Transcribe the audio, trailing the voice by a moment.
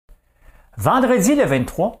Vendredi le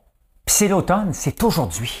 23, puis c'est l'automne, c'est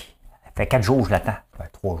aujourd'hui. Ça fait 4 jours, je l'attends.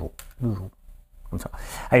 3 jours, 2 jours, comme ça.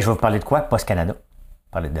 Hey, je vais vous parler de quoi? Post Canada.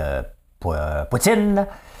 Parler de Poutine,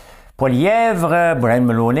 Poilièvre, Brian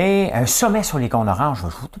Mulroney, un sommet sur les cônes oranges. Je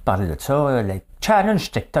vais vous tout parler de ça. Le challenge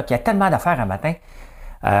TikTok, il y a tellement d'affaires un matin.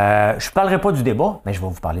 Je ne parlerai pas du débat, mais je vais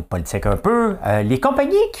vous parler de politique un peu. Les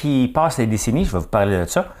compagnies qui passent les décennies, je vais vous parler de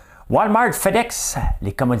ça. Walmart, FedEx,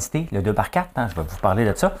 les commodités, le 2x4, hein, je vais vous parler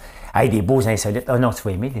de ça. Hey, des beaux insolites. Oh non, tu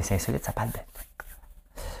vas aimer, les insolites, ça parle bien.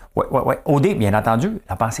 Oui. OD, bien entendu,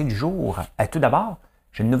 la pensée du jour. Tout d'abord,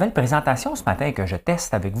 j'ai une nouvelle présentation ce matin que je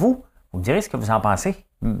teste avec vous. Vous me direz ce que vous en pensez.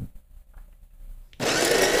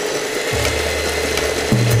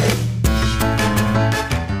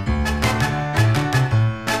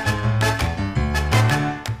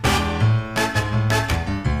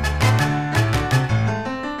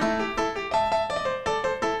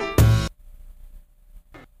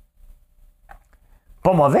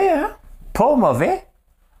 Pas mauvais, hein? Pas mauvais.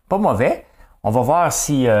 Pas mauvais. On va voir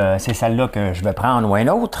si c'est celle-là que je vais prendre ou un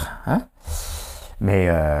autre. Hein? Mais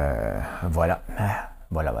voilà.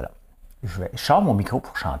 Voilà. Je sors mon micro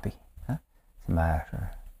pour chanter. Hein?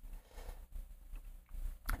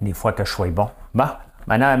 Des fois que je sois bon. Bon,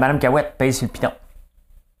 maintenant, Mme Cahouette, paye sur le piton.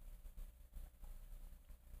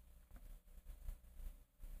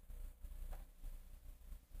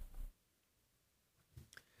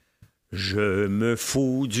 Je me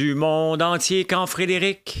fous du monde entier quand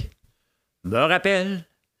Frédéric me rappelle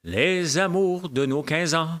les amours de nos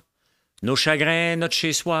 15 ans, nos chagrins, notre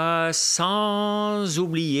chez-soi, sans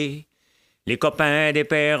oublier les copains des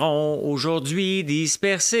Perrons aujourd'hui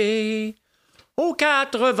dispersés. Aux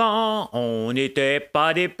 4 vents, on n'était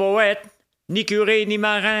pas des poètes, ni curés, ni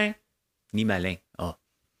marins, ni malins. Ah.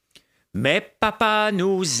 Mais papa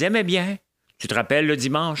nous aimait bien. Tu te rappelles le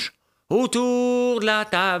dimanche? Autour de la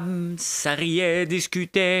table, ça riait,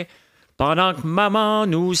 discutait, pendant que maman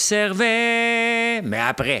nous servait. Mais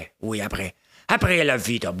après, après la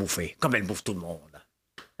vie t'a bouffé, comme elle bouffe tout le monde.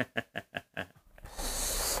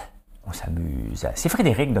 On s'amuse. C'est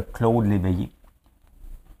Frédéric de Claude Léveillé.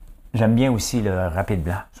 J'aime bien aussi le rapide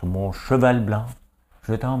blanc. Sur mon cheval blanc,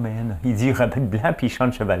 je t'emmène. Il dit rapide blanc, puis il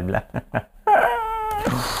chante cheval blanc.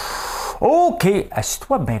 OK,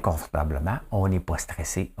 assis-toi bien confortablement. On n'est pas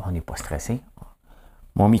stressé.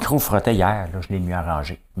 Mon micro frottait hier, là, je l'ai mieux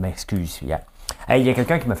arrangé. M'excuse hier. Hey, il y a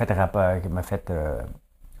quelqu'un qui m'a fait,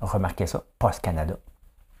 remarquer ça. Post Canada.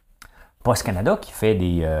 Post Canada qui fait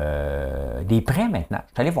des prêts maintenant.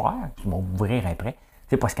 Je suis allé voir, ils vont ouvrir un prêt.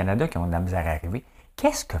 C'est Post Canada qui ont de la misère à arriver.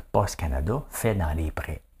 Qu'est-ce que Post Canada fait dans les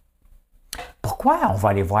prêts? Pourquoi on va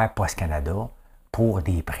aller voir Post Canada pour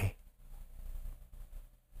des prêts?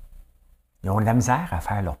 Ils ont de la misère à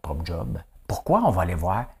faire leur propre job. Pourquoi on va aller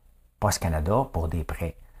voir Post Canada pour des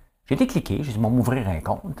prêts? J'ai été cliqué, j'ai dit, ils vont m'ouvrir un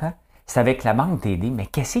compte. Hein? C'est avec la banque TD, mais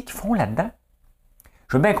qu'est-ce qu'ils font là-dedans?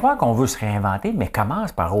 Je veux bien croire qu'on veut se réinventer, mais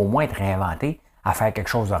commence par au moins être réinventé à faire quelque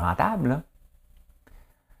chose de rentable. Là.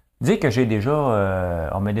 Dis que j'ai déjà,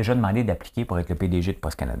 on m'a déjà demandé d'appliquer pour être le PDG de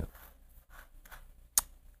Post Canada.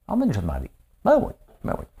 On m'a déjà demandé. Ben oui.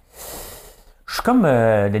 Je suis comme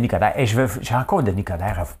Denis Coderre. Et j'ai encore Denis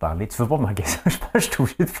Coderre à vous parler. Tu veux pas manquer ça? Je pense que je suis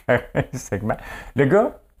obligé de faire un segment. Le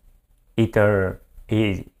gars est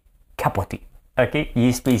capoté. OK? Il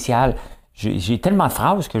est spécial. J'ai tellement de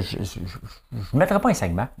phrases que je ne mettrai pas un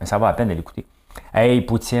segment, mais ça va à peine de l'écouter. Hey,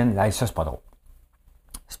 Poutine, là, ça, c'est pas drôle.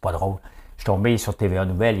 C'est pas drôle. Je suis tombé sur TVA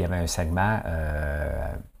Nouvelles, il y avait un segment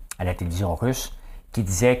à la télévision russe qui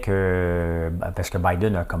disait que, parce que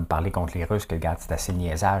Biden a comme parlé contre les Russes, que regarde, c'est assez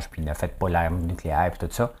niaisage, puis ne faites pas l'arme nucléaire, puis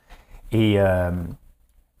tout ça. Et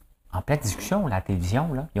en pleine discussion, la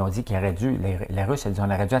télévision, là, ils ont dit qu'ils auraient dû, les Russes, ils ont dit, on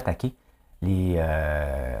aurait dû attaquer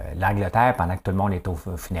l'Angleterre pendant que tout le monde est au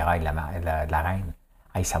funérailles de la reine.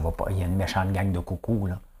 Hey, ça va pas, il y a une méchante gang de coucous,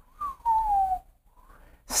 là.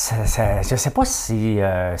 Je ne sais pas si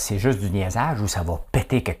c'est juste du niaisage ou ça va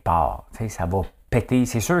péter quelque part. Tu sais, ça va péter.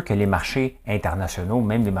 C'est sûr que les marchés internationaux,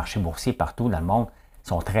 même les marchés boursiers partout dans le monde,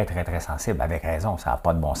 sont très, très, très sensibles. Avec raison, ça n'a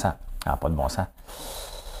pas de bon sens. Ça n'a pas de bon sens.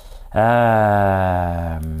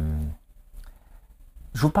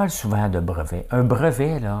 Je vous parle souvent de brevets. Un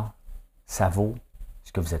brevet, là, ça vaut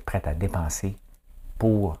ce que vous êtes prêt à dépenser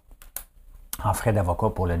en frais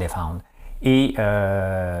d'avocat pour le défendre. Et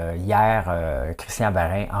hier, Christian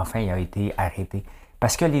Varin, enfin, il a été arrêté.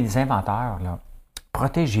 Parce que les inventeurs, là,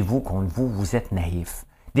 protégez-vous contre vous, vous êtes naïfs.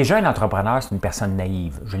 Déjà, un entrepreneur, c'est une personne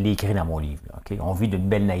naïve. Je l'ai écrit dans mon livre. Là, okay? On vit d'une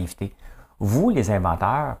belle naïveté. Vous, les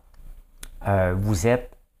inventeurs, vous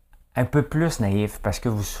êtes un peu plus naïfs parce que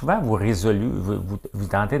souvent, vous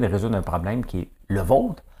tentez de résoudre un problème qui est le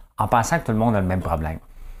vôtre en pensant que tout le monde a le même problème.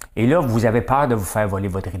 Et là, vous avez peur de vous faire voler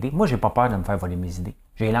votre idée. Moi, j'ai pas peur de me faire voler mes idées.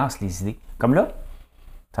 Je lance les idées. Comme là,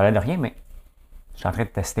 ça n'a l'air de rien, mais je suis en train de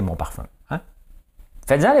tester mon parfum. Hein?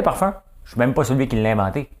 Faites-en des parfums. Je suis même pas celui qui l'a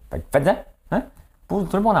inventé. Faites-en. Hein? Tout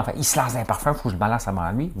le monde en fait. Il se lance dans un parfum, il faut que je balance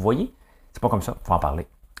avant lui. Vous voyez? C'est pas comme ça. Il faut en parler.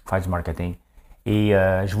 Il faut faire du marketing. Et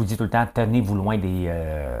je vous dis tout le temps, tenez-vous loin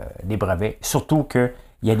des brevets. Surtout qu'il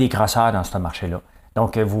y a des grosseurs dans ce marché-là.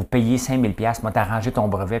 Donc, vous payez 5 000 $, moi, t'arranger ton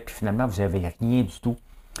brevet, puis finalement, vous n'avez rien du tout.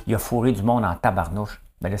 Il a fourré du monde en tabarnouche.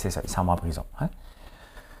 Ben là, c'est ça, il s'en va en prison. Hein?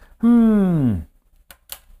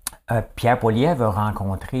 Pierre Poilievre a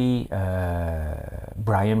rencontré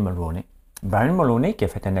Brian Mulroney. Brian Mulroney qui a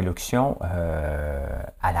fait une allocution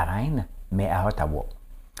à la Reine, mais à Ottawa.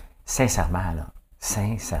 Sincèrement,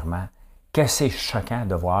 que c'est choquant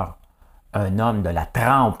de voir un homme de la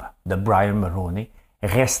trempe de Brian Mulroney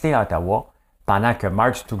rester à Ottawa pendant que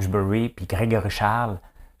Mark Stooksbury et Grégory Charles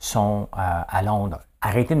sont à Londres.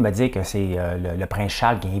 Arrêtez de me dire que c'est le prince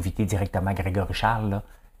Charles qui a invité directement Grégory Charles. Là.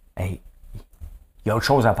 Hey, il y a autre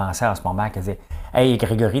chose à penser en ce moment que de dire « Hey,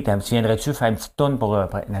 Grégory, tu viendrais-tu faire une petite tourne pour...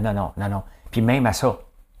 Non. Puis même à ça,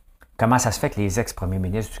 comment ça se fait que les ex-premiers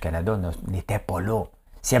ministres du Canada n'étaient pas là?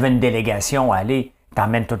 S'il y avait une délégation à aller,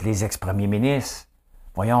 t'emmènes tous les ex-premiers ministres.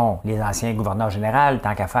 Voyons, les anciens gouverneurs généraux,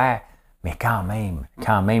 tant qu'à faire. Mais quand même.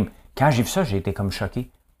 Quand j'ai vu ça, j'ai été comme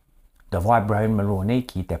choqué de voir Brian Mulroney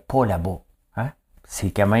qui n'était pas là-bas. Hein?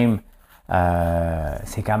 C'est quand même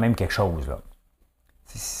quelque chose, là.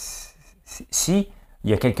 Si il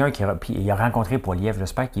y a quelqu'un qui a rencontré Poilievre,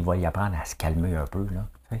 j'espère qu'il va y apprendre à se calmer un peu, là.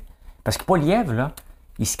 Parce que Poilievre, là,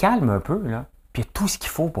 il se calme un peu, là, puis il y a tout ce qu'il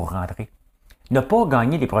faut pour rentrer. Ne pas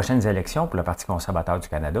gagner les prochaines élections pour le Parti conservateur du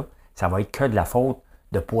Canada, ça va être que de la faute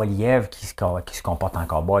de Poilievre qui se comporte en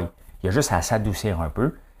cow-boy. Il y a juste à s'adoucir un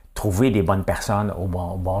peu, trouver des bonnes personnes aux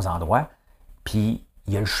bons endroits, puis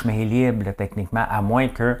il y a le chemin libre, là, techniquement, à moins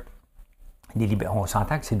que on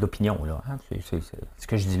s'entend que c'est de l'opinion, là. Hein? C'est ce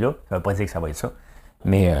que je dis là, ça ne veut pas dire que ça va être ça.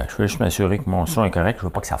 Mais je veux juste m'assurer que mon son est correct, je ne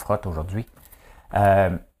veux pas que ça frotte aujourd'hui.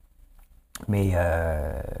 Mais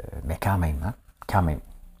quand même, hein? Quand même.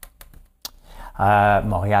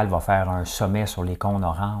 Montréal va faire un sommet sur les cônes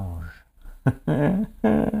oranges.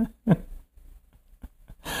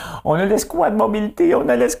 On a l'escouade mobilité, on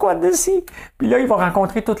a l'escouade de ci. Puis là, il va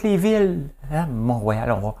rencontrer toutes les villes. Hein?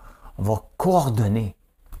 Montréal, on va coordonner.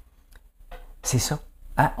 C'est ça.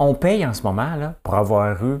 Hein? On paye en ce moment là, pour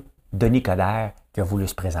avoir eu Denis Coderre qui a voulu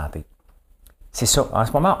se présenter. C'est ça. En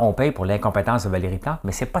ce moment, on paye pour l'incompétence de Valérie Plante,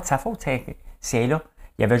 mais c'est pas de sa faute, c'est elle là.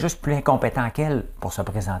 Il y avait juste plus incompétent qu'elle pour se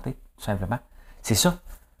présenter, tout simplement. C'est ça.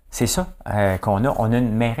 C'est ça qu'on a. On a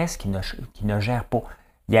une mairesse qui ne gère pas.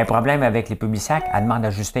 Il y a un problème avec les Publisac, elle demande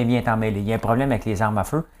à Justin, viens t'en mêler. Il y a un problème avec les armes à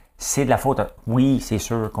feu, c'est de la faute. Oui, c'est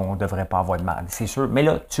sûr qu'on ne devrait pas avoir de mal, c'est sûr. Mais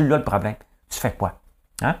là, tu l'as le problème. Tu fais quoi?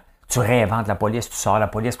 Hein? Tu réinventes la police, tu sors la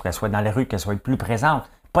police pour qu'elle soit dans les rues, qu'elle soit plus présente,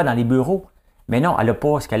 pas dans les bureaux. Mais non, elle n'a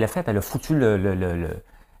pas ce qu'elle a fait, elle a foutu le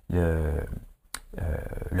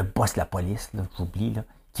boss de la police, là, j'oublie, là,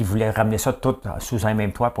 qui voulait ramener ça tout sous un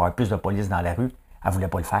même toit pour avoir plus de police dans la rue. Elle ne voulait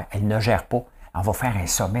pas le faire. Elle ne gère pas. On va faire un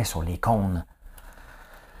sommet sur les cônes.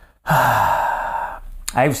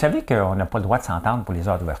 Hey, vous savez qu'on n'a pas le droit de s'entendre pour les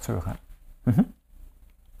heures d'ouverture. Hein?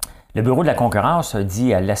 Le Bureau de la concurrence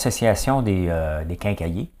dit à l'Association des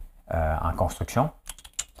quincailliers en construction,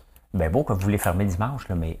 bien beau que vous voulez fermer dimanche,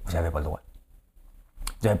 là, mais vous n'avez pas le droit.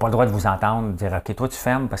 Vous n'avez pas le droit de vous entendre, dire « OK, toi tu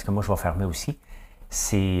fermes parce que moi je vais fermer aussi ».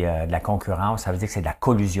 C'est de la concurrence, ça veut dire que c'est de la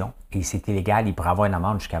collusion et c'est illégal, il pourrait avoir une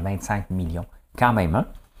amende jusqu'à 25 millions. Quand même, hein?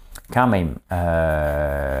 Quand même. Il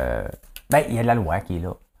y a de la loi qui est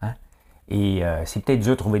là. Hein? Et c'est peut-être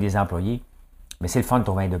dur de trouver des employés, mais c'est le fun de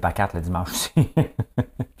trouver un 2x4 le dimanche aussi.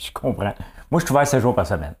 Je comprends. Moi, je travaille 7 jours par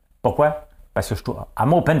semaine. Pourquoi? Parce que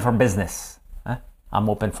I'm open for business. Hein? I'm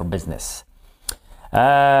open for business.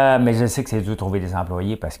 Mais je sais que c'est dur de trouver des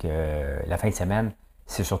employés parce que la fin de semaine,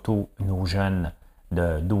 c'est surtout nos jeunes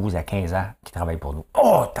de 12 à 15 ans qui travaillent pour nous.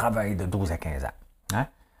 Oh, travail de 12 à 15 ans. Hein?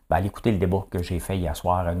 Ben, allez écouter le débat que j'ai fait hier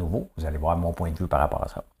soir à nouveau. Vous allez voir mon point de vue par rapport à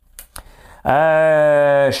ça.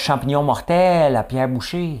 Champignon mortel à Pierre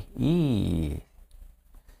Boucher. Et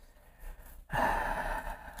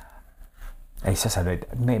ça doit être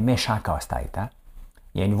méchant casse-tête. Hein?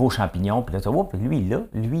 Il y a un nouveau champignon, puis là,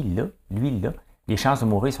 lui là. Les chances de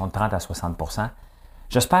mourir sont de 30 à 60%.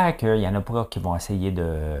 J'espère qu'il y en a pas qui vont essayer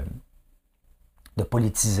de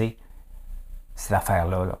politiser cette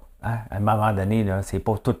affaire-là. Là. Hein? À un moment donné, là, c'est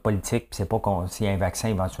pas toute politique, puis c'est pas s'il y a un vaccin,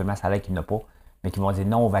 éventuellement, ça a l'air qu'il n'y en a pas, mais qu'ils vont dire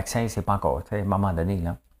non au vaccin, c'est pas encore. À un moment donné,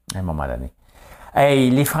 là. À un moment donné.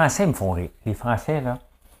 Hey, les Français me font rire. Les Français, là,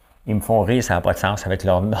 ils me font rire, ça n'a pas de sens avec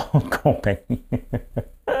leur nom de compagnie.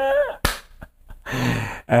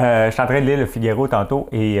 Je suis en train de lire Le Figaro tantôt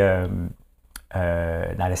et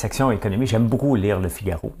dans la section économie, j'aime beaucoup lire Le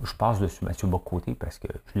Figaro. Je passe dessus Mathieu Bock-Côté parce que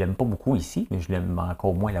je l'aime pas beaucoup ici, mais je l'aime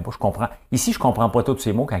encore moins là-bas. Je comprends. Ici, je comprends pas tous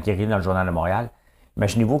ces mots quand il arrive dans le Journal de Montréal.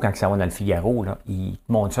 Imaginez-vous quand ça va dans Le Figaro, là, il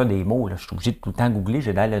te montre ça des mots. Là, je suis obligé de tout le temps googler,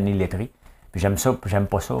 j'ai d'aller le nez lettré. Puis j'aime ça, j'aime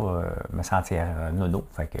pas ça, me sentir nono.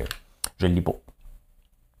 Fait que je le lis pas.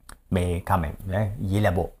 Mais quand même, hein, il est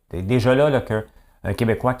là-bas. Déjà là, qu'un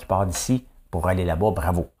Québécois qui part d'ici pour aller là-bas,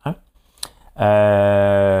 bravo. Hein?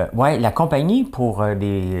 Ouais, la compagnie pour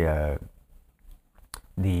des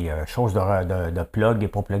choses de plug,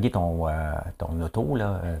 pour plugger ton auto,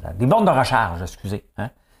 là, des bornes de recharge, excusez. Hein?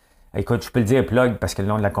 Écoute, je peux le dire plug parce que le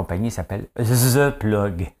nom de la compagnie s'appelle The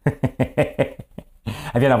Plug.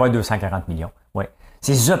 Elle vient d'avoir 240 millions. Ouais.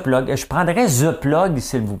 C'est The Plug. Je prendrais The Plug,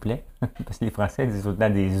 s'il vous plaît. Parce que les Français disent tout le temps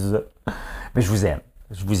des The. Mais je vous aime.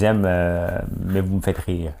 Je vous aime, mais vous me faites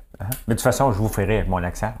rire. Hein? Mais de toute façon, je vous ferai avec mon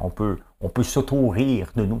accent. On peut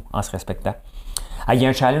s'auto-rire de nous en se respectant. Ah, il y a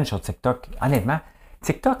un challenge sur TikTok. Honnêtement,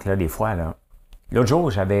 TikTok, là, des fois, là. L'autre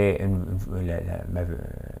jour, j'avais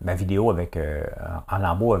ma vidéo avec en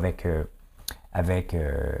lambeau avec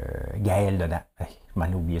Gaël dedans. Je m'en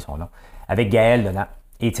ai oublié son nom. Avec Gaël dedans.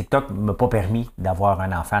 Et TikTok ne m'a pas permis d'avoir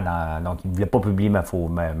un enfant. Donc, il ne voulait pas publier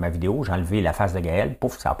ma vidéo. J'ai enlevé la face de Gaël.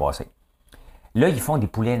 Pouf, ça a passé. Là, ils font des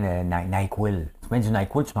poulets NyQuil. Tu mets du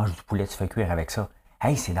NyQuil, tu manges du poulet, tu fais cuire avec ça.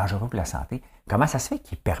 Hey, c'est dangereux pour la santé. Comment ça se fait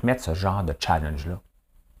qu'ils permettent ce genre de challenge-là?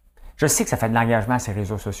 Je sais que ça fait de l'engagement à ces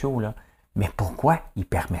réseaux sociaux, là. Mais pourquoi ils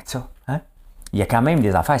permettent ça? Hein? Il y a quand même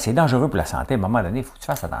des affaires. C'est dangereux pour la santé. À un moment donné, il faut que tu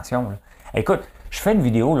fasses attention. Là. Écoute, je fais une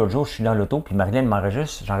vidéo l'autre jour, je suis dans l'auto, puis Marilyn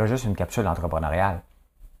m'enregistre, j'enregistre une capsule entrepreneuriale.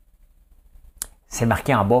 C'est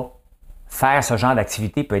marqué en bas. Faire ce genre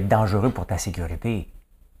d'activité peut être dangereux pour ta sécurité.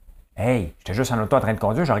 Hey, j'étais juste en auto en train de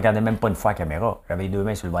conduire, je regardais même pas une fois la caméra. J'avais les deux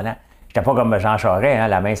mains sur le volant. J'étais pas comme Jean Charest, hein,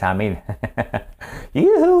 la main sans main.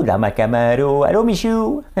 Youhou, dans ma Camaro. Allô,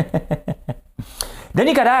 Michou?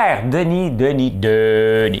 Denis Coderre, Denis.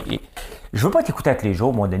 Je veux pas t'écouter tous les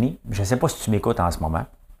jours, mon Denis. Je sais pas si tu m'écoutes en ce moment.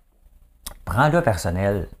 Prends-le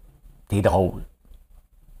personnel. T'es drôle.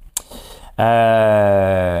 T'as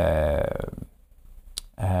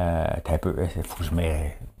un peu. Il faut que je me.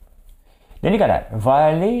 Denis Coderre, va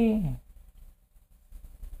aller.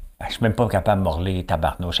 Je suis même pas capable de morler,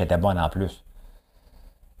 tabarnouche. Elle était bonne en plus.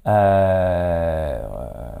 Va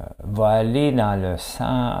aller dans le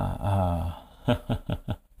sang.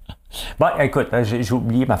 Bon, écoute, j'ai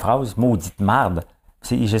oublié ma phrase, maudite marde.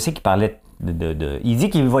 Je sais qu'il parlait il dit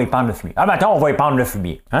qu'il va épandre le fumier. Ah, ben attends, on va épandre le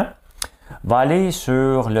fumier. Hein? Va aller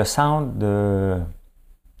sur le centre de.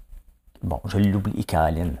 Bon, je l'oublie,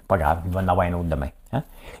 Caroline. Pas grave, il va en avoir un autre demain. Hein?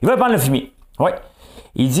 Il va épandre le fumier. Oui.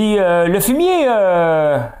 Il dit le fumier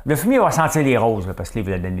va sentir les roses, là, parce qu'il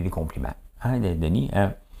voulait donner des compliments. Hein, Denis?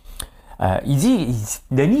 Hein?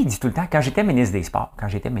 Denis, il dit tout le temps, quand j'étais ministre des Sports.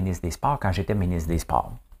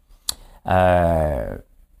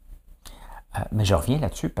 Mais je reviens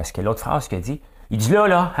là-dessus parce que l'autre phrase qu'il dit, il dit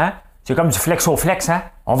là, hein, c'est comme du flex au flex, hein?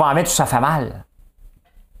 On va en mettre, ça fait mal.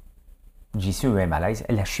 J'ai su un malaise.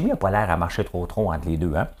 La chimie n'a pas l'air à marcher trop entre les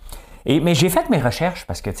deux, hein? Mais j'ai fait mes recherches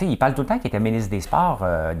parce que, tu sais, il parle tout le temps qu'il était ministre des Sports,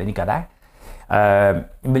 Denis Coderre.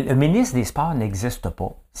 Le ministre des Sports n'existe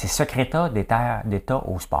pas. C'est secrétaire d'État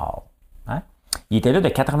au sport. Hein? Il était là de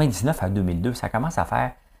 99 à 2002. Ça commence à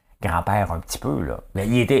faire grand-père un petit peu, là. Mais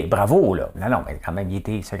il était, bravo, là. Non, mais quand même, il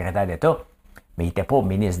était secrétaire d'État. Mais il n'était pas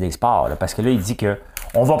ministre des Sports, là, parce que là, il dit que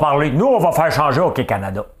on va parler, nous, on va faire changer Hockey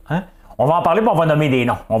Canada. Hein? On va en parler, mais on va nommer des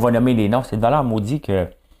noms. C'est de valeur maudit que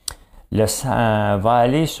le sang va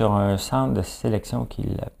aller sur un centre de sélection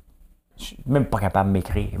qui... Je suis même pas capable de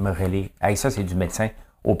m'écrire, me relayer. Hey, ça, c'est du médecin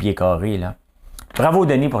au pied carré, là. Bravo,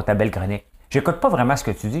 Denis, pour ta belle chronique. J'écoute pas vraiment ce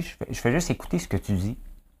que tu dis, je fais juste écouter ce que tu dis.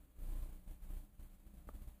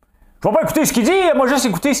 Je vais pas écouter ce qu'il dit, moi juste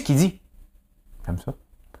écouter ce qu'il dit. Comme ça.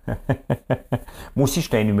 Moi aussi, je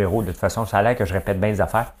suis un numéro, de toute façon, ça a l'air que je répète bien des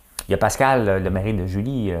affaires. Il y a Pascal, le mari de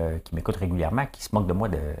Julie, qui m'écoute régulièrement, qui se moque de moi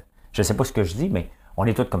de... Je sais pas ce que je dis, mais on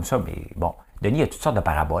est tous comme ça, mais bon. Denis, il y a toutes sortes de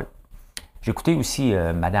paraboles. J'ai écouté aussi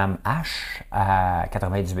Madame H à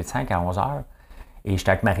 98.5 à 11h. Et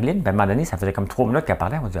j'étais avec Marilyn. Puis à un moment donné, ça faisait comme 3 minutes qu'elle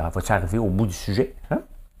parlait. On va dire, vas-tu arriver au bout du sujet? Hein?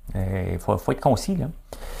 Il faut être concis, là.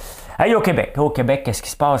 Hey, au Québec, qu'est-ce qui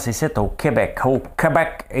se passe ici? Au Québec,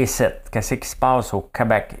 ici. Qu'est-ce qui se passe au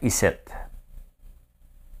Québec, ici?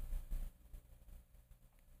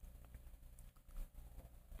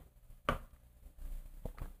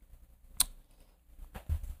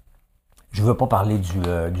 Je ne veux pas parler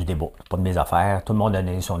du débat. C'est pas de mes affaires. Tout le monde a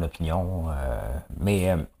donné son opinion.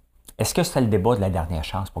 Mais est-ce que c'était le débat de la dernière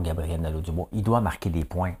chance pour Gabriel Nadeau-Dubois? Il doit marquer des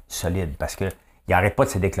points solides parce qu'il il n'arrête pas de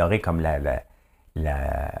se déclarer comme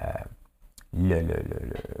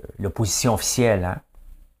l'opposition officielle. Hein?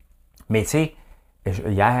 Mais tu sais,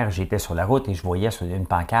 hier, j'étais sur la route et je voyais sur une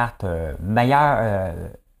pancarte meilleure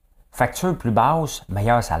facture plus basse,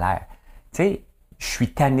 meilleur salaire. Tu sais, je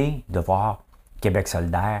suis tanné de voir Québec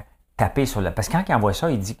solidaire taper sur le... Parce que quand il envoie ça,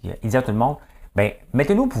 il dit à tout le monde, bien,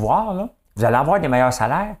 mettez-nous au pouvoir, là, vous allez avoir des meilleurs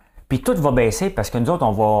salaires, puis tout va baisser parce que nous autres,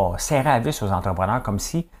 on va serrer à vis aux entrepreneurs comme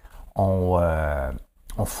si on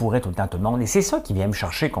fourrait tout le temps tout le monde. Et c'est ça qui vient me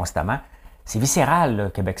chercher constamment. C'est viscéral, là,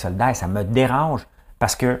 Québec solidaire. Ça me dérange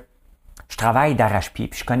parce que je travaille d'arrache-pied.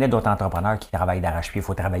 Puis je connais d'autres entrepreneurs qui travaillent d'arrache-pied. Il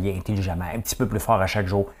faut travailler intelligemment, un petit peu plus fort à chaque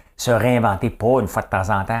jour. Se réinventer, pas une fois de temps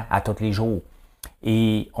en temps, à tous les jours.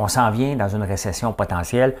 Et on s'en vient dans une récession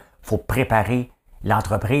potentielle. Il faut préparer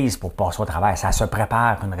l'entreprise pour passer au travail. Ça se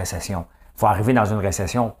prépare une récession. Il faut arriver dans une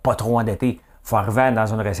récession pas trop endetté. Il faut arriver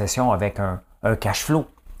dans une récession avec un cash flow.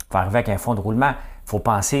 Il faut arriver avec un fonds de roulement. Il faut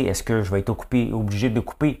penser, est-ce que je vais être obligé de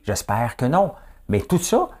couper? J'espère que non. Mais tout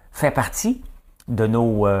ça fait partie de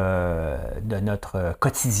notre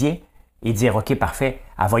quotidien et dire, OK, parfait,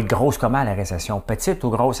 elle va être grosse comment la récession? Petite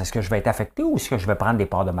ou grosse? Est-ce que je vais être affecté ou est-ce que je vais prendre des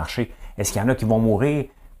parts de marché? Est-ce qu'il y en a qui vont mourir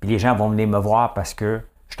puis les gens vont venir me voir parce que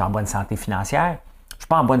je suis en bonne santé financière? Je ne suis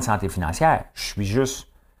pas en bonne santé financière. Je suis juste,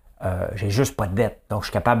 j'ai juste pas de dette. Donc, je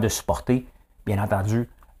suis capable de supporter, bien entendu,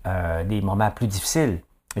 des moments plus difficiles.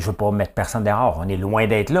 Je ne veux pas mettre personne dehors. On est loin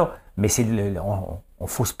d'être là, mais on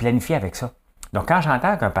faut se planifier avec ça. Donc, quand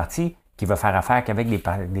j'entends qu'un parti qui veut faire affaire qu'avec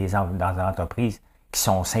des entreprises qui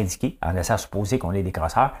sont syndiquées, en laissant supposer qu'on est des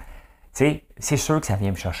crosseurs, c'est sûr que ça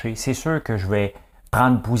vient me chercher. C'est sûr que je vais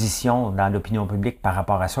prendre position dans l'opinion publique par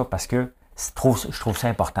rapport à ça parce que je trouve ça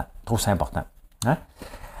important. Je trouve ça important. Hein?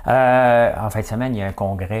 En fin de semaine, il y a un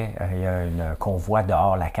congrès, il y a un convoi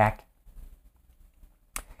dehors la CAQ.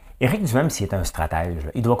 Éric Duhem, s'il est un stratège,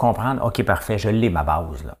 là, il doit comprendre, OK, parfait, je l'ai ma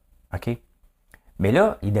base, là. OK? Mais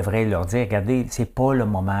là, il devrait leur dire, regardez, c'est pas le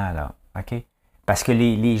moment, là. OK? Parce que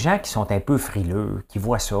les gens qui sont un peu frileux, qui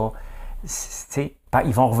voient ça,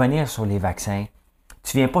 ils vont revenir sur les vaccins.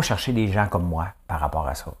 Tu viens pas chercher des gens comme moi par rapport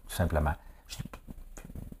à ça, tout simplement.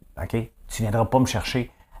 OK? Tu viendras pas me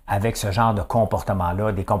chercher avec ce genre de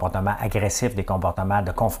comportement-là, des comportements agressifs, des comportements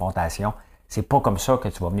de confrontation. C'est pas comme ça que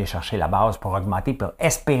tu vas venir chercher la base pour augmenter, pour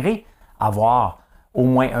espérer avoir au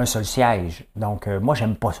moins un seul siège. Donc, moi,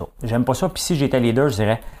 j'aime pas ça. J'aime pas ça. Puis si j'étais leader, je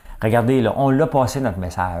dirais, regardez, là, on l'a passé notre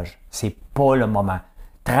message. C'est pas le moment.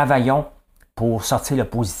 Travaillons pour sortir le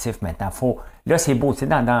positif maintenant. Là, c'est beau. Tu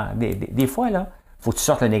sais, des fois, là, faut que tu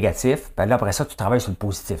sortes le négatif. Puis là, après ça, tu travailles sur le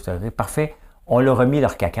positif. Parfait. On leur a mis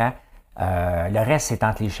leur caca. Le reste, c'est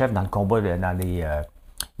entre les chefs dans le combat,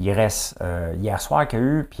 il reste hier soir qu'il y a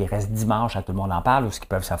eu, puis il reste dimanche, tout le monde en parle, où ils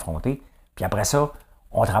peuvent s'affronter. Puis après ça,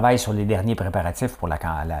 on travaille sur les derniers préparatifs pour la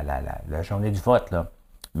journée du vote. Là.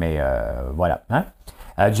 Mais voilà. Hein?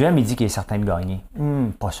 Duhem, il dit qu'il est certain de gagner.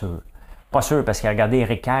 Pas sûr. Pas sûr, parce qu'il a regardé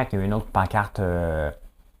Éric Kerr, qui a eu une autre pancarte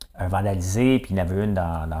vandalisée, puis il y en avait une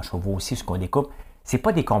dans Chauveau aussi, ce qu'on découpe. C'est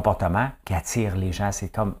pas des comportements qui attirent les gens. C'est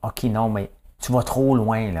comme, OK, non, mais tu vas trop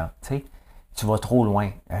loin, là. Tu sais, tu vas trop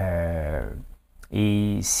loin.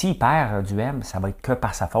 Et s'il perd Duhem, ça va être que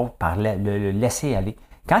par sa faute, par le laisser aller.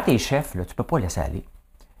 Quand tu es chef, là, tu ne peux pas laisser aller.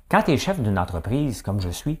 Quand tu es chef d'une entreprise, comme je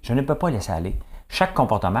suis, je ne peux pas laisser aller. Chaque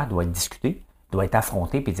comportement doit être discuté, doit être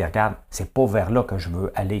affronté, puis dire, regarde, c'est pas vers là que je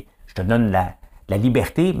veux aller. Je te donne la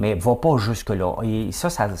liberté, mais va pas jusque-là. Et ça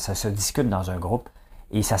se discute dans un groupe,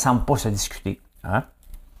 et ça ne semble pas se discuter. Hein?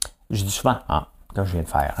 Je dis souvent, comme je viens de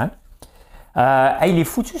faire. Hein? Hey, les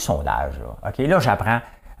foutus sondages, là. OK, là, j'apprends.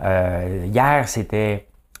 Hier, c'était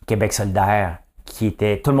Québec solidaire qui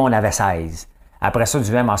était... Tout le monde avait 16. Après ça,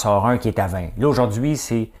 Duhem en sort un qui est à 20. Là, aujourd'hui,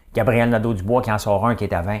 c'est Gabriel Nadeau-Dubois qui en sort un qui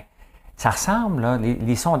est à 20. Ça ressemble, là,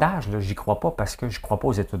 les sondages, là, j'y crois pas parce que je crois pas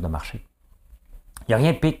aux études de marché. Il n'y a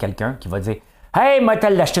rien de pire que quelqu'un qui va dire « Hey,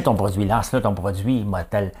 m'a-t-elle l'acheter ton produit? Lance-le ton produit,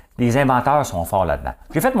 m'a-t-elle... » Les inventeurs sont forts là-dedans.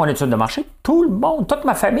 J'ai fait mon étude de marché. Tout le monde, toute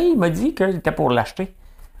ma famille m'a dit qu'elle était pour l'acheter.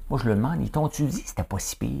 Moi, je le demande, ils t'ont-tu dit que c'était pas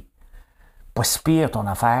si pire? Pas si pire ton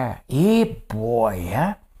affaire. Eh boy,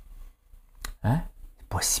 hein? Hein?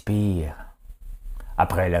 Pas si pire.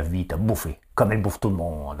 Après, la vie t'a bouffé, comme elle bouffe tout le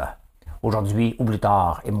monde. Aujourd'hui ou plus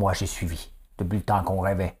tard, et moi j'ai suivi. Depuis le temps qu'on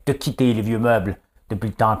rêvait. De quitter les vieux meubles. Depuis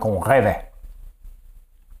le temps qu'on rêvait.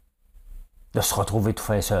 De se retrouver tout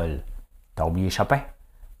fait seul. T'as oublié Chopin?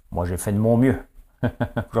 Moi j'ai fait de mon mieux.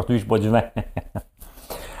 Aujourd'hui, je bois du vin.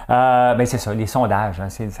 Ben c'est ça, les sondages, hein,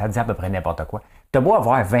 ça dit à peu près n'importe quoi. T'as beau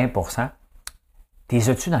avoir 20%, t'es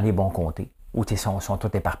as-tu dans les bons comtés ou tes sont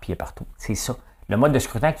tous éparpillés partout? C'est ça. Le mode de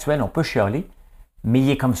scrutin actuel, on peut chialer, mais il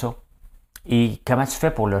est comme ça. Et comment tu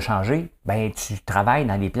fais pour le changer? Ben, tu travailles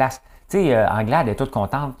dans les places. Tu sais, Anglade est toute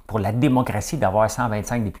contente pour la démocratie d'avoir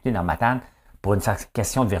 125 députés dans Matane pour une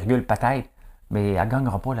question de virgule, peut-être, mais elle ne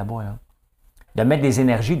gagnera pas là-bas. Là. De mettre des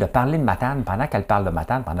énergies, de parler de Matane pendant qu'elle parle de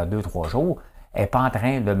Matane pendant 2-3 jours, elle n'est pas en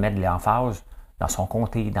train de mettre de l'emphase dans son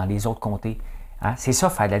comté, dans les autres comtés. Hein? C'est ça,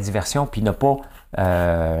 faire de la diversion, puis ne pas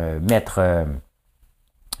mettre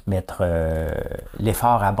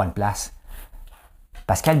l'effort à la bonne place.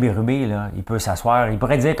 Pascal Bérubé, là, il peut s'asseoir, il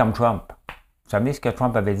pourrait dire comme Trump. Vous savez ce que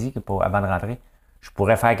Trump avait dit avant de rentrer? Je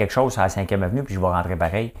pourrais faire quelque chose sur la 5e avenue, puis je vais rentrer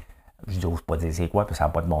pareil. Je n'ose pas dire c'est quoi, puis ça n'a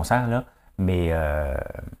pas de bon sens, là. Mais,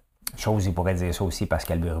 chose, il pourrait dire ça aussi,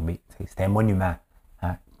 Pascal Bérubé. C'est un monument.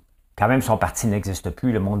 Hein? Quand même, son parti n'existe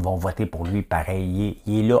plus, le monde va voter pour lui pareil.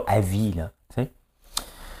 Il est là à vie, là.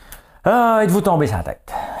 Êtes-vous tombé sur la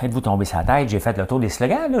tête? Êtes-vous tombé sur la tête? J'ai fait le tour des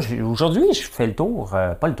slogans. Aujourd'hui, je fais le tour,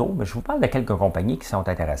 pas le tour, mais je vous parle de quelques compagnies qui sont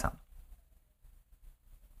intéressantes.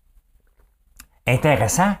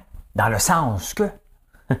 Intéressant dans le sens que...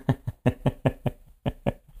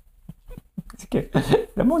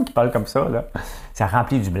 le monde qui parle comme ça, là, ça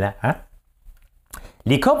remplit du blanc. Hein?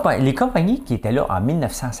 Les compagnies qui étaient là en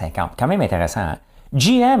 1950, quand même intéressant. Hein?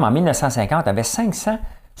 GM, en 1950, avait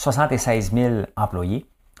 576 000 employés.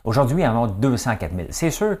 Aujourd'hui, ils en ont 204 000. C'est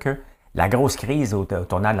sûr que la grosse crise au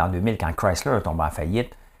tournant de l'an 2000, quand Chrysler est tombé en faillite,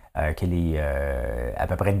 à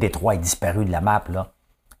peu près Détroit est disparu de la map, là,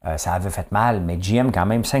 ça avait fait mal, mais GM, quand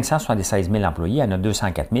même, 576 000 employés, il y en a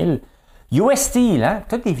 204 000. US Steel, hein,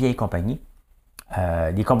 toutes les vieilles compagnies.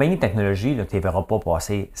 Les compagnies de technologie, tu ne les verras pas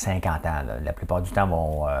passer 50 ans. Là. La plupart du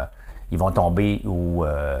temps, ils vont tomber ou,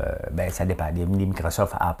 ça dépend, des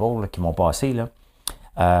Microsoft, Apple là, qui vont passer. Là.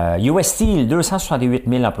 US Steel, 268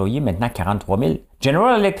 000 employés, maintenant 43 000.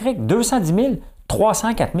 General Electric, 210 000,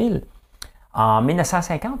 304 000. En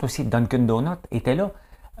 1950 aussi, Dunkin' Donuts était là.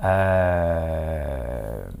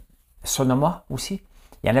 Sonoma aussi.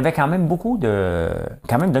 Il y en avait quand même beaucoup de...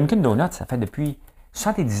 Quand même, Dunkin' Donuts, ça fait depuis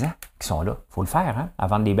 70 ans qu'ils sont là. Il faut le faire, hein, à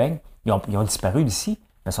vendre des beignes. Ils ont disparu d'ici,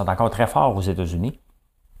 mais sont encore très forts aux États-Unis.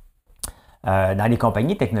 Dans les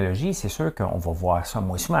compagnies de technologie, c'est sûr qu'on va voir ça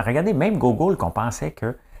moins souvent. Regardez, même Google, qu'on pensait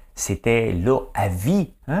que c'était là à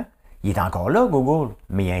vie. Hein? Il est encore là, Google,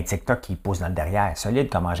 mais il y a un TikTok qui pousse dans le derrière, solide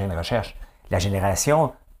comme engin de recherche. La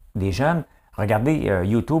génération des jeunes, regardez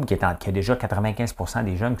YouTube, qui a déjà 95%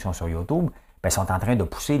 des jeunes qui sont sur YouTube, bien, sont en train de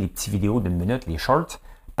pousser les petites vidéos d'une minute, les shorts,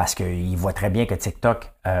 parce qu'ils voient très bien que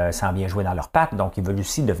TikTok s'en vient jouer dans leurs pattes, donc ils veulent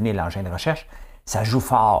aussi devenir l'engin de recherche. Ça joue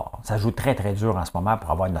fort, ça joue très, très dur en ce moment pour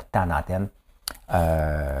avoir notre temps d'antenne.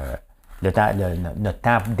 Notre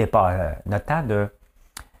temps de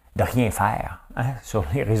rien faire hein, sur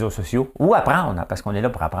les réseaux sociaux ou apprendre, hein, parce qu'on est là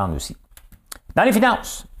pour apprendre aussi. Dans les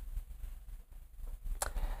finances,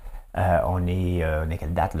 on est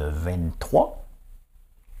quelle date? Le 23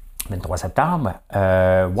 septembre.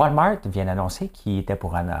 Walmart vient d'annoncer qu'il était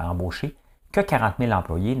pour embaucher que 40 000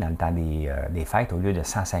 employés dans le temps des fêtes au lieu de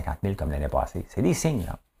 150 000 comme l'année passée. C'est des signes,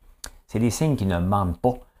 là. C'est des signes qui ne mentent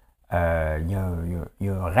pas. Il y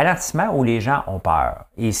a un ralentissement où les gens ont peur.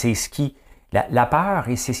 Et c'est ce qui... La peur,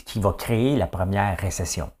 et c'est ce qui va créer la première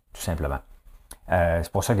récession, tout simplement.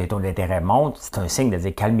 C'est pour ça que les taux d'intérêt montent. C'est un signe de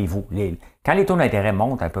dire calmez-vous. Quand les taux d'intérêt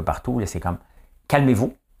montent un peu partout, là, c'est comme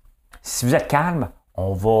calmez-vous. Si vous êtes calme,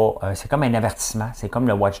 c'est comme un avertissement. C'est comme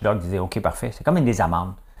le watchdog disait OK, parfait. C'est comme des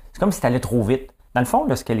amendes. C'est comme si tu allais trop vite. Dans le fond,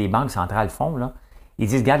 là, ce que les banques centrales font, là, ils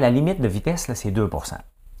disent regarde, la limite de vitesse, là, c'est 2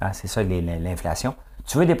 hein, c'est ça l'inflation.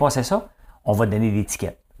 Tu veux dépasser ça, on va te donner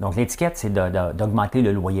l'étiquette. Donc, l'étiquette, c'est d'augmenter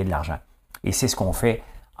le loyer de l'argent. Et c'est ce qu'on fait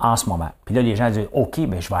en ce moment. Puis là, les gens disent OK,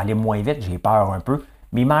 bien, je vais aller moins vite, j'ai peur un peu,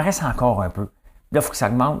 mais il m'en reste encore un peu. Là, il faut que ça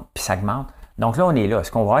augmente, puis ça augmente. Donc là, on est là.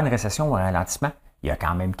 Est-ce qu'on va avoir une récession ou un ralentissement? Il y a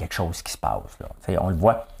quand même quelque chose qui se passe. Là. On le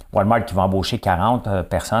voit, Walmart qui va embaucher 40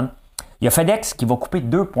 personnes. Il y a FedEx qui va couper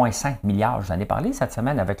 2,5 milliards. Je vous en ai parlé cette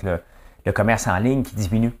semaine avec le commerce en ligne qui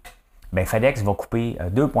diminue. Bien, FedEx va couper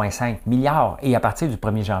 2,5 milliards et à partir du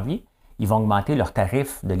 1er janvier, ils vont augmenter leur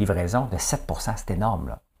tarif de livraison de 7 %. C'est énorme,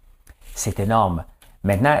 là. C'est énorme.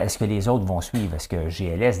 Maintenant, est-ce que les autres vont suivre? Est-ce que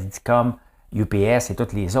GLS, Dicom, UPS et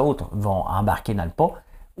toutes les autres vont embarquer dans le pas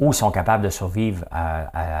ou sont capables de survivre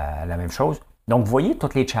à la même chose? Donc, vous voyez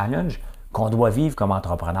tous les challenges qu'on doit vivre comme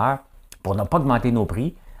entrepreneur pour ne pas augmenter nos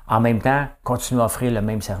prix, en même temps, continuer à offrir le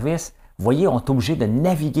même service. Vous voyez, on est obligé de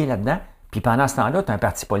naviguer là-dedans. Puis pendant ce temps-là, tu as un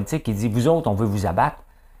parti politique qui dit « Vous autres, on veut vous abattre. »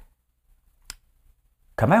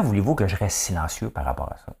 Comment voulez-vous que je reste silencieux par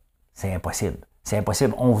rapport à ça? C'est impossible. C'est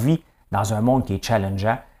impossible. On vit dans un monde qui est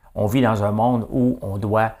challengeant. On vit dans un monde où on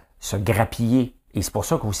doit se grappiller. Et c'est pour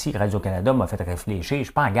ça qu'aussi Radio-Canada m'a fait réfléchir. Je ne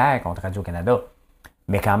suis pas en guerre contre Radio-Canada.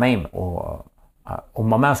 Mais quand même, au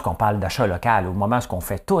moment où on parle d'achat local, au moment où on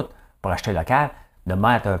fait tout pour acheter local, de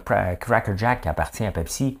mettre un Cracker Jack qui appartient à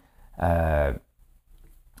Pepsi en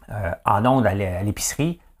ondes à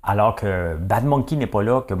l'épicerie, alors que Bad Monkey n'est pas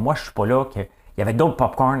là, que moi je suis pas là, qu'il y avait d'autres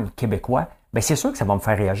popcorn québécois, bien c'est sûr que ça va me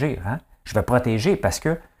faire réagir. Hein? Je vais protéger parce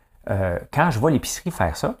que quand je vois l'épicerie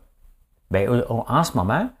faire ça, bien, en ce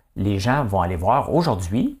moment, les gens vont aller voir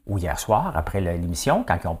aujourd'hui ou hier soir, après l'émission,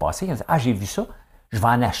 quand ils ont passé, ils ont dit « Ah, j'ai vu ça, je vais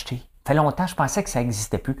en acheter. » Ça fait longtemps, je pensais que ça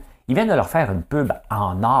n'existait plus. Ils viennent de leur faire une pub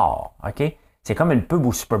en or, OK? C'est comme une pub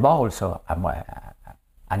au Super Bowl, ça,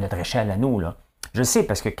 à notre échelle, à nous, là. Je sais,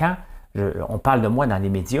 parce que quand on parle de moi dans les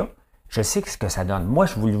médias, je sais ce que ça donne. Moi,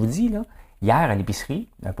 je vous dis, là, hier à l'épicerie,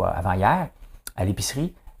 avant-hier, à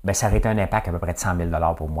l'épicerie, bien, ça aurait été un impact à peu près de 100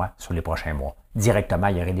 000 pour moi sur les prochains mois. Directement,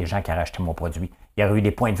 il y aurait des gens qui auraient acheté mon produit. Il y aurait eu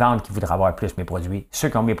des points de vente qui voudraient avoir plus mes produits. Ceux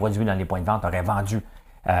qui ont mes produits dans les points de vente auraient vendu.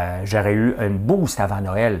 J'aurais eu un boost avant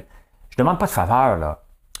Noël. Je ne demande pas de faveur, là.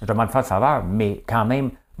 Je demande pas de faveur, mais quand même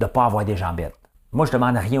de ne pas avoir des gens bêtes. Moi, je ne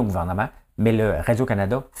demande rien au gouvernement, mais le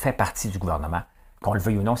Radio-Canada fait partie du gouvernement. Qu'on le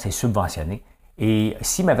veuille ou non, c'est subventionné. Et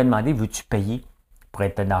s'ils m'avaient demandé, veux-tu payer pour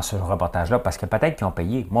être dans ce reportage-là, parce que peut-être qu'ils ont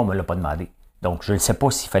payé, moi, on ne me l'a pas demandé. Donc, je ne sais pas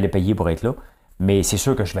s'il fallait payer pour être là, mais c'est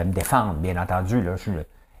sûr que je vais me défendre, bien entendu. Là.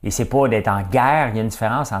 Et c'est pas d'être en guerre, il y a une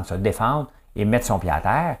différence entre se défendre et mettre son pied à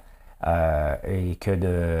terre, et que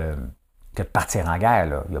de partir en guerre.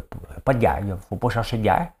 Là. Il n'y a pas de guerre, il ne faut pas chercher de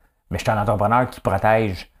guerre, mais je suis un entrepreneur qui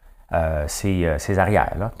protège ses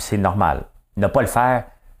arrières. Là. Puis c'est normal. Ne pas le faire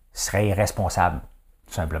serait irresponsable,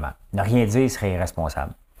 tout simplement. Ne rien dire serait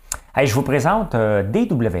irresponsable. Hey, je vous présente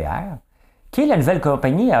DWR, qui est la nouvelle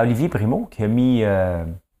compagnie à Olivier Primo, qui a mis,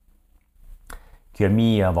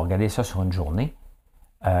 on va regarder ça sur une journée,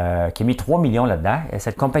 qui a mis 3 millions là-dedans. Et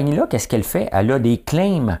cette compagnie-là, qu'est-ce qu'elle fait? Elle a des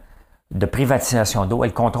claims de privatisation d'eau.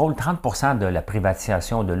 Elle contrôle 30% de la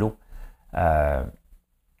privatisation de l'eau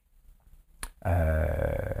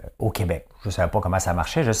au Québec. Je ne savais pas comment ça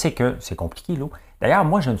marchait. Je sais que c'est compliqué, l'eau. D'ailleurs,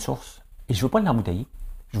 moi, j'ai une source et je ne veux pas l'embouteiller.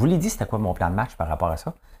 Je vous l'ai dit, c'était quoi mon plan de match par rapport à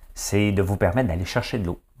ça? C'est de vous permettre d'aller chercher de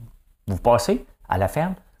l'eau. Vous passez à la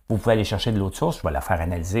ferme, vous pouvez aller chercher de l'eau de source. Je vais la faire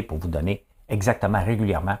analyser pour vous donner exactement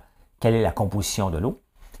régulièrement quelle est la composition de l'eau.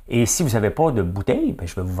 Et si vous n'avez pas de bouteille, bien,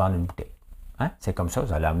 je vais vous vendre une bouteille. Hein? C'est comme ça.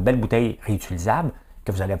 Vous allez avoir une belle bouteille réutilisable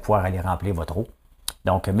que vous allez pouvoir aller remplir votre eau.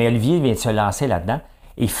 Donc, mais Olivier vient de se lancer là-dedans.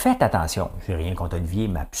 Et faites attention. Je n'ai rien contre Olivier,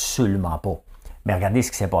 mais absolument pas. Mais regardez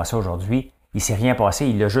ce qui s'est passé aujourd'hui. Il ne s'est rien passé,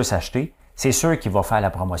 il l'a juste acheté. C'est sûr qu'il va faire la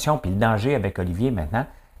promotion. Puis le danger avec Olivier maintenant,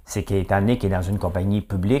 c'est qu'étant donné qu'il est dans une compagnie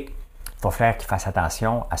publique, il va falloir qu'il fasse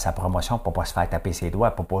attention à sa promotion pour ne pas se faire taper ses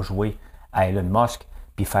doigts, pour ne pas jouer à Elon Musk,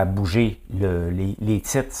 puis faire bouger les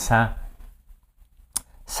titres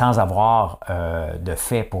sans avoir de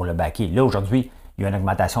fait pour le backer. Là, aujourd'hui, il y a une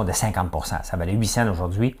augmentation de 50%. Ça valait 8 cents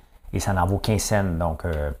aujourd'hui et ça en vaut 15 cents. Donc,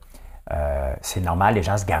 c'est normal, les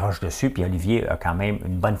gens se garochent dessus. Puis Olivier a quand même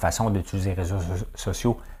une bonne façon d'utiliser les réseaux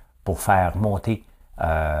sociaux pour faire monter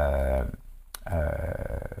sa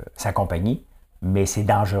compagnie. Mais c'est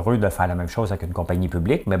dangereux de faire la même chose avec une compagnie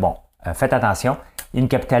publique. Mais bon, faites attention. Une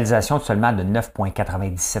capitalisation de seulement de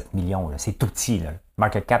 9,97 millions. Là. C'est tout petit. Là.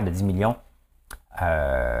 Market cap de 10 millions.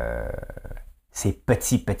 C'est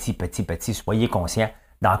petit. Soyez conscient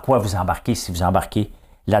dans quoi vous embarquez. Si vous embarquez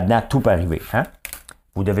là-dedans, tout peut arriver. Hein?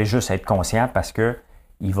 Vous devez juste être conscient parce que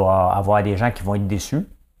il va y avoir des gens qui vont être déçus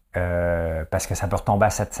parce que ça peut retomber à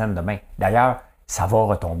 7 cents demain. D'ailleurs, ça va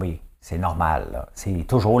retomber. C'est normal. Là. C'est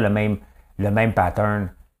toujours le même pattern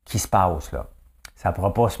qui se passe. Là. Ça ne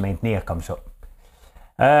pourra pas se maintenir comme ça.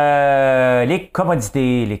 Les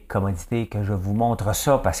commodités que je vous montre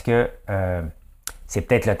ça parce que c'est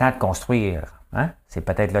peut-être le temps de construire. Hein? C'est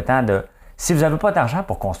peut-être le temps de... Si vous n'avez pas d'argent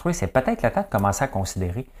pour construire, c'est peut-être le temps de commencer à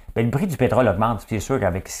considérer. Bien, le prix du pétrole augmente. C'est sûr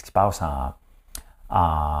qu'avec ce qui se passe en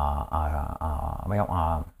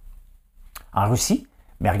Russie,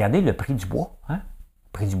 mais regardez le prix du bois. Hein?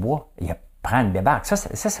 Le prix du bois, il prend une débarque. Ça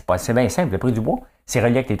c'est bien simple. Le prix du bois, c'est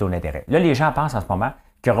relié avec les taux d'intérêt. Là, les gens pensent en ce moment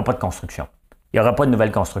qu'il n'y aura pas de construction. Il n'y aura pas de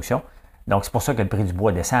nouvelle construction. Donc, c'est pour ça que le prix du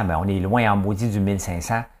bois descend. Mais on est loin en maudit du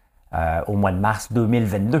 1500 au mois de mars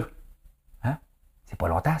 2022. Hein? C'est pas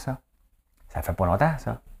longtemps, ça. Ça fait pas longtemps,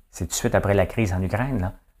 ça. C'est tout de suite après la crise en Ukraine.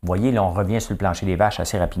 Là. Vous voyez, là, on revient sur le plancher des vaches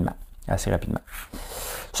assez rapidement. Sur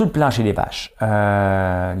le plancher des vaches.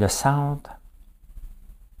 Le centre.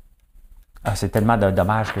 Ah, c'est tellement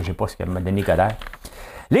dommage que je n'ai pas ce que m'a donné Coder.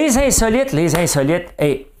 Les insolites.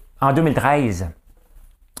 Et en 2013,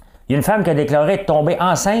 il y a une femme qui a déclaré tomber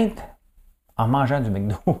enceinte en mangeant du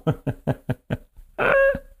McDo.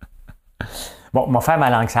 Bon, ma femme a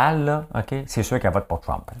la langue sale, là, OK? C'est sûr qu'elle vote pour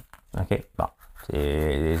Trump. Hein? OK? Bon,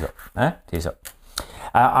 c'est ça. Hein? C'est ça.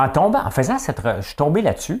 En faisant je suis tombé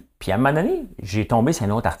là-dessus, puis à un moment donné, j'ai tombé sur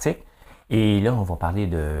un autre article, Et là, on va parler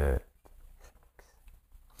de...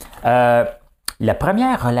 la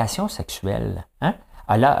première relation sexuelle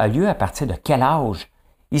a lieu à partir de quel âge?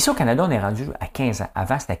 Ici au Canada, on est rendu à 15 ans.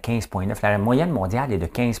 Avant, c'était 15,9. La moyenne mondiale est de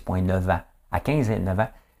 15,9 ans. À 15 et 9 ans,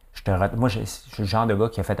 moi, je suis le genre de gars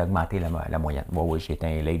qui a fait augmenter la moyenne. Oui, j'étais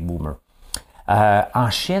un late boomer. En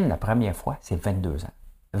Chine, la première fois, c'est 22 ans.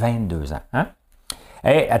 22 ans. Hein?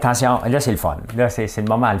 Et attention, là, c'est le fun. Là, c'est le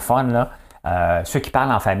moment le fun. Là. Ceux qui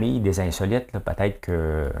parlent en famille des insolites, peut-être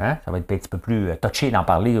que ça va être un petit peu plus touché d'en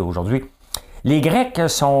parler aujourd'hui. Les Grecs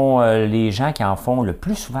sont les gens qui en font le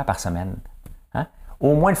plus souvent par semaine. Hein?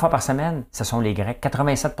 Au moins une fois par semaine, ce sont les Grecs.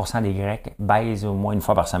 87% des Grecs baisent au moins une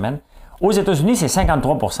fois par semaine. Aux États-Unis, c'est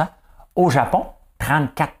 53%. Au Japon,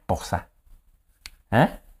 34%. Hein?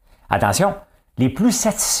 Attention, les plus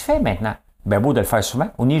satisfaits maintenant, bien beau de le faire souvent,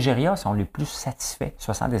 au Nigeria, sont les plus satisfaits,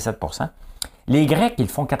 77%. Les Grecs, ils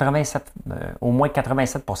font 87, au moins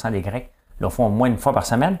 87% des Grecs le font au moins une fois par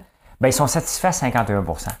semaine. Bien, ils sont satisfaits à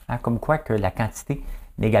 51%. Hein? Comme quoi que la quantité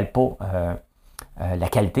n'égale pas la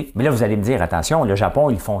qualité. Mais là, vous allez me dire, attention, le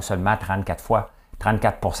Japon, ils font seulement 34 fois.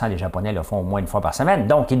 34% des Japonais le font au moins une fois par semaine.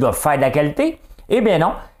 Donc, ils doivent faire de la qualité. Eh bien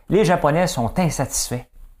non, les Japonais sont insatisfaits.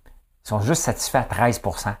 Ils sont juste satisfaits à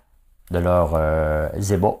 13% de leur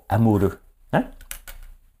zéba amoureux. Hein?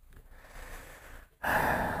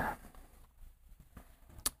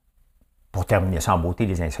 Pour terminer ça en beauté,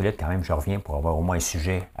 les insolites, quand même, je reviens pour avoir au moins un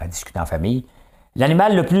sujet à discuter en famille.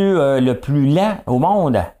 L'animal le plus lent au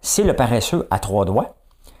monde, c'est le paresseux à 3 doigts.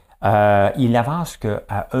 Il n'avance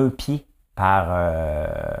qu'à 1 pied à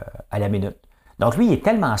la minute. Donc lui, il est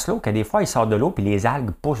tellement slow que des fois, il sort de l'eau et les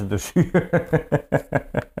algues poussent dessus.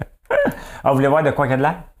 Ah, vous voulez voir de quoi il y a de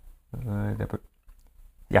l'air?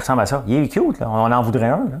 Il ressemble à ça. Il est cute, là. On en voudrait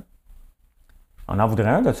un. Là. On en voudrait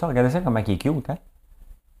un de ça. Regardez ça comment il est cute. Hein?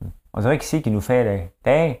 On dirait qu'ici, qu'il nous fait...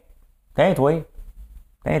 Tiens, toi.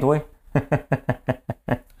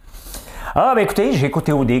 Ah, ben écoutez, j'ai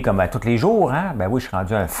écouté OD comme tous les jours. Hein? Ben oui, je suis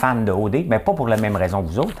rendu un fan de OD, mais pas pour la même raison que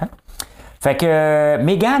vous autres. Hein? Fait que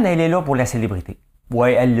Meghan, elle est là pour la célébrité.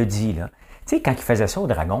 Ouais, elle le dit, là. Tu sais, quand il faisait ça au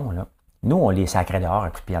Dragon, là, nous, on les sacrait dehors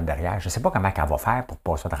avec le pied derrière. Je ne sais pas comment elle va faire pour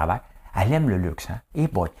passer au travers. Elle aime le luxe, hein? Et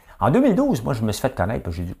boy. En 2012, moi, je me suis fait connaître,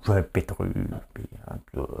 puis j'ai dit, j'ai un pétrole,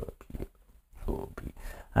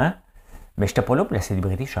 hein? Mais je n'étais pas là pour la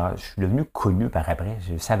célébrité. Je suis devenu connu par après.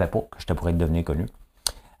 Je ne savais pas que je pourrais devenir connu.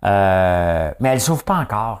 Mais elle ne s'ouvre pas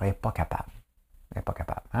encore. Elle n'est pas capable.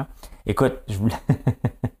 Hein? Écoute, je voulais...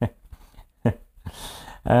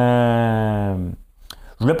 je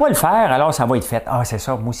voulais pas le faire, alors ça va être fait. Ah, c'est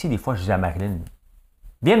ça. Moi aussi, des fois, je dis à Marilyn,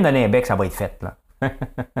 viens me donner un bec, ça va être fait, là.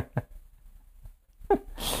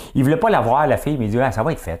 Il voulait pas la voir, la fille, mais il dit, ah, ça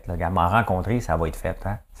va être fait, là. Elle m'a rencontré, ça va être fait.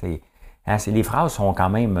 Hein? Les phrases sont quand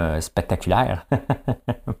même spectaculaires.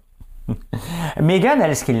 Meghan,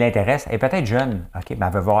 elle, ce qui l'intéresse, elle est peut-être jeune, ok, mais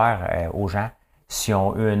elle veut voir aux gens s'ils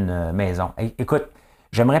ont une maison. Écoute,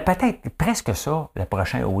 j'aimerais peut-être presque ça, le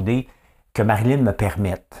prochain OD, que Marilyn me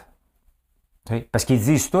permette. Parce qu'ils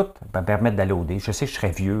disent tout, me permettre d'aller au D. Je sais que je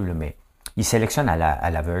serais vieux, là, mais ils sélectionnent à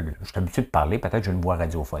l'aveugle. Je suis habitué de parler, peut-être j'ai une voix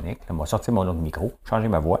radiophonique. Là, moi, sortir mon autre micro, changer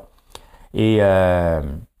ma voix. Et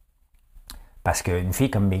parce qu'une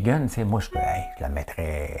fille comme Meghan, moi, je la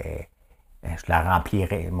mettrais, je la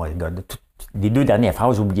remplirais. Moi, les 2 dernières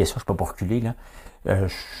phrases, oubliez ça, je ne peux pas reculer. Là.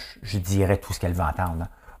 Je dirais tout ce qu'elle veut entendre. Là.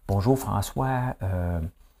 Bonjour François,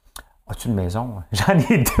 as-tu une maison? J'en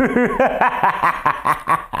ai 2.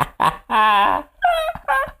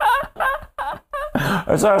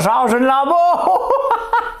 Ça change une lambeau!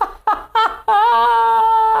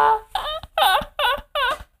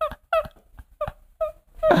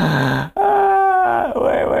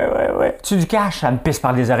 Ouais. Tu du cash, ça me pisse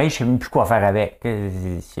par les oreilles, je sais même plus quoi faire avec.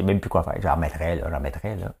 Je sais même plus quoi faire. J'en remettrais,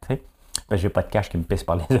 là. Tu sais. J'ai pas de cash qui me pisse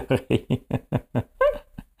par les oreilles.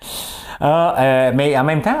 Mais en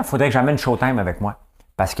même temps, il faudrait que j'amène Showtime avec moi.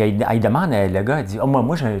 Parce qu'il demande, le gars, il dit,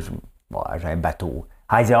 moi j'ai un bateau.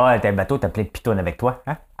 Il dit, t'as un bateau, t'as plein de pitounes avec toi.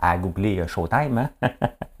 Hein? À googler Showtime.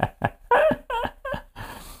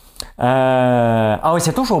 Hein? Oui,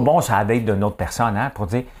 c'est toujours bon, ça, la date d'une autre personne, hein, pour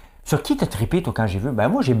dire, sur qui t'as trippé, toi, quand j'ai vu? Ben,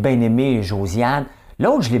 moi, j'ai bien aimé Josiane.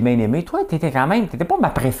 L'autre, je l'ai bien aimé. Toi, t'étais pas ma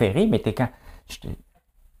préférée, mais t'es quand...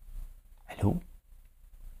 Allô?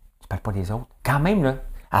 Tu parles pas des autres? Quand même, là,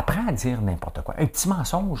 apprends à dire n'importe quoi. Un petit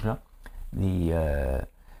mensonge, là.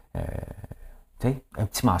 Un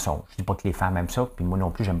petit mensonge. Je dis pas que les femmes aiment ça, puis moi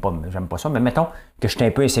non plus, j'aime pas ça. Mais mettons que j'étais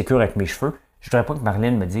un peu insécure avec mes cheveux. Je voudrais pas que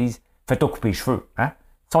Marilyn me dise, fais-toi couper les cheveux. Hein?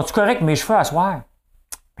 Sont-tu corrects mes cheveux à soir?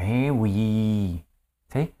 Ben oui.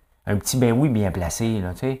 T'sais? Un petit ben oui bien placé.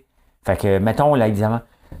 Là, t'sais? Fait que, mettons, là, évidemment,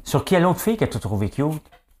 sur quelle autre fille que tu as trouvé cute?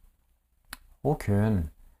 Aucune.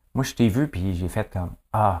 Moi, je t'ai vu, puis j'ai fait comme,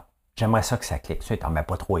 ah, j'aimerais ça que ça clique. Tu sais, t'en mets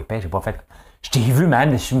pas trop épais, j'ai pas fait, je t'ai vu,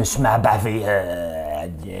 man, je me suis mis à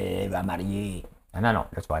baver, va marier. Non, non, non,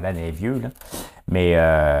 là, tu vas aller dans les vieux, là. Mais,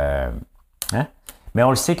 hein? Mais on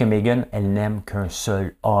le sait que Meghan, elle n'aime qu'un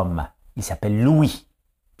seul homme. Il s'appelle Louis.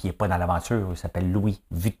 Puis il n'est pas dans l'aventure, il s'appelle Louis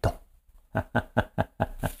Vuitton.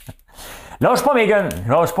 Lâche pas, Meghan.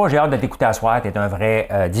 Lâche pas, j'ai hâte de t'écouter à soir. T'es un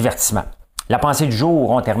vrai divertissement. La pensée du jour,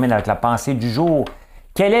 on termine avec la pensée du jour.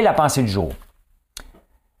 Quelle est la pensée du jour?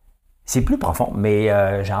 C'est plus profond,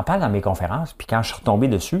 mais j'en parle dans mes conférences. Puis quand je suis retombé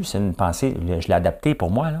dessus, c'est une pensée, je l'ai adaptée pour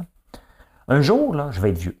moi. Là. Un jour, là, je vais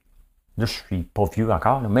être vieux. Là, je suis pas vieux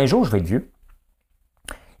encore, là, mais un jour, je vais être vieux.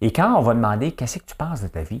 Et quand on va demander qu'est-ce que tu penses de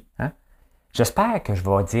ta vie, hein, j'espère que je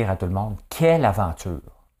vais dire à tout le monde quelle aventure.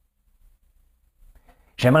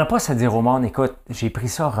 J'aimerais pas se dire au monde, écoute, j'ai pris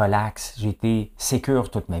ça relax, j'ai été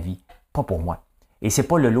sécure toute ma vie. Pas pour moi. Et c'est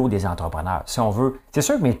pas le lot des entrepreneurs. Si on veut, c'est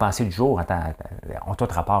sûr que mes pensées du jour ont tout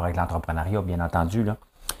rapport avec l'entrepreneuriat, bien entendu, là.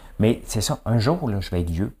 Mais c'est ça, un jour, là, je vais être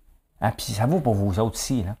vieux. Hein, puis ça vaut pour vous autres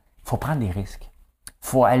aussi. Il faut prendre des risques. Il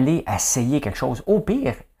faut aller essayer quelque chose. Au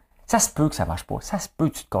pire, ça se peut que ça ne marche pas. Ça se peut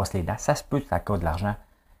que tu te casses les dents. Ça se peut que ça coûte de l'argent.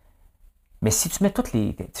 Mais si tu mets tu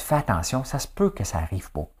fais attention, ça se peut que ça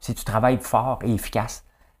n'arrive pas. Si tu travailles fort et efficace,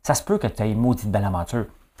 ça se peut que tu aies une maudite belle aventure.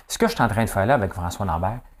 Ce que je suis en train de faire là avec François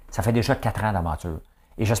Lambert, ça fait déjà 4 ans d'aventure.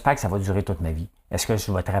 Et j'espère que ça va durer toute ma vie. Est-ce que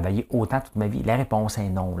je vais travailler autant toute ma vie? La réponse est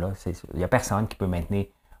non. Il n'y a personne qui peut maintenir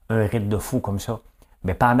un rythme de fou comme ça.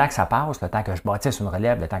 Mais pendant que ça passe, le temps que je bâtisse une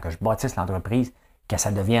relève, le temps que je bâtisse l'entreprise, que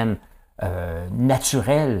ça devienne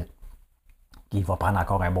naturel, qu'il va prendre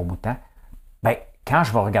encore un bon bout de temps, bien, quand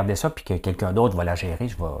je vais regarder ça puis que quelqu'un d'autre va la gérer,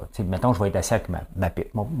 mettons, je vais être assis avec ma pipe.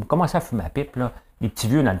 Bon, commencer à fumer ma pipe, là. Les petits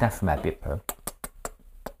vieux dans le temps fument ma pipe.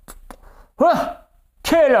 Ah!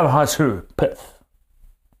 Quelle aventure! Puf!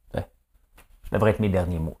 Ça devrait être mes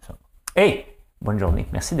derniers mots, ça. Hey! Bonne journée.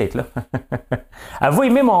 Merci d'être là. Avez-vous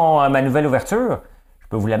aimé ma nouvelle ouverture? Je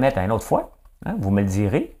peux vous la mettre une autre fois. Hein? Vous me le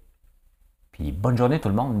direz. Puis bonne journée tout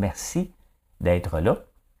le monde. Merci d'être là.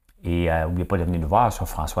 Et n'oubliez pas de venir nous voir sur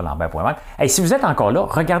françoislambert.com. Et si vous êtes encore là,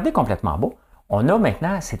 regardez complètement beau. On a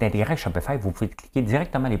maintenant, c'est intégré avec Shopify. Vous pouvez cliquer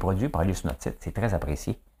directement les produits pour aller sur notre site. C'est très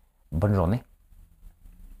apprécié. Bonne journée.